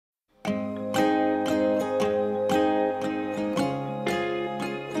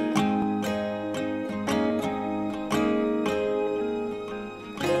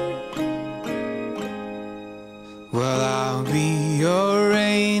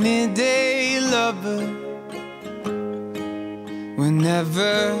lover.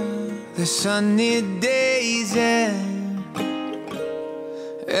 Whenever the sunny days end,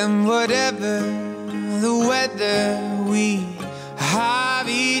 and whatever the weather, we have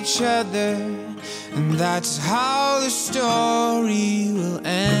each other, and that's how the story will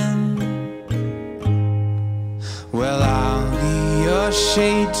end. Well, I'll be your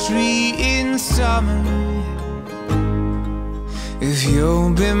shade tree in summer, if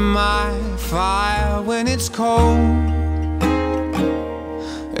you'll be my fire when it's cold.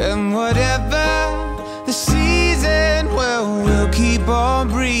 And whatever the season, well, we'll keep on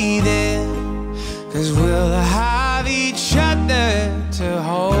breathing, 'cause we'll have each other to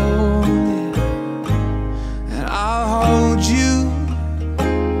hold. And I'll hold you,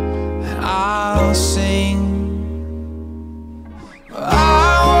 and I'll sing.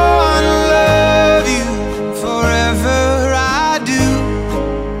 I wanna love you forever, I do.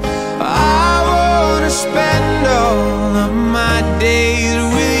 I wanna spend all of my days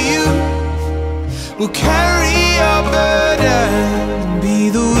with you. We'll carry your burden, be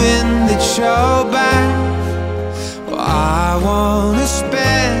the wind that your back. Well, I wanna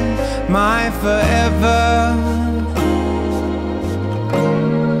spend my forever,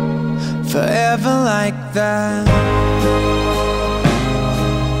 forever like that.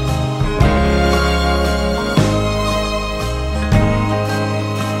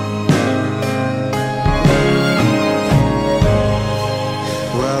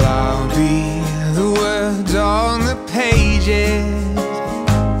 Well, I'll be the words on the pages,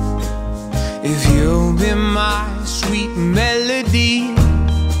 if you'll be my sweet melody.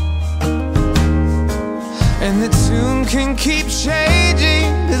 And the tune can keep changing,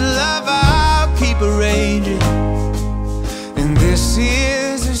 but love, I'll keep arranging. And this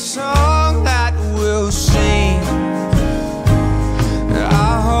is a song that we'll sing. And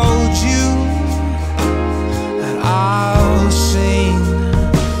I'll hold you, and I'll sing.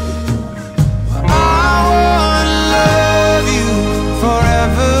 I wanna love you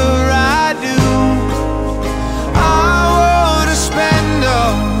forever, I do. I wanna spend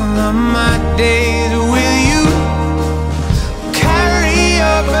all of my days with you. Carry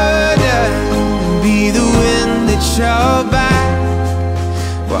your burden, be the wind that your back.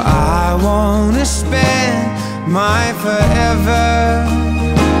 Well, I wanna spend my forever,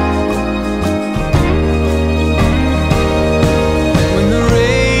 when the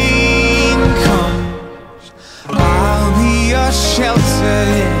rain comes, I'll be your shelter,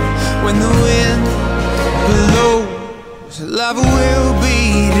 yeah. When the wind blows, love will be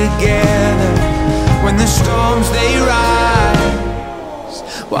together. When the storms they rise,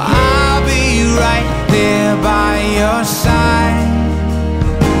 well, I'll be right there by your side.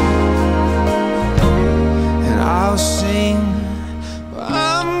 And I'll sing,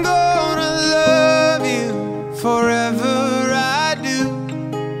 I'm gonna love you forever, I do.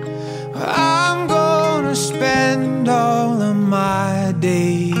 I'm gonna spend all of my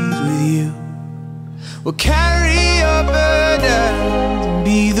days with you. We'll carry your burden,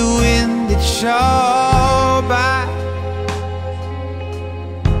 be the wind that your back.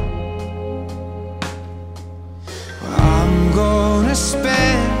 Well, I'm gonna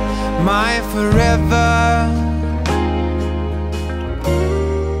spend my forever,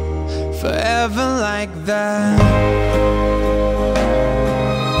 forever like that.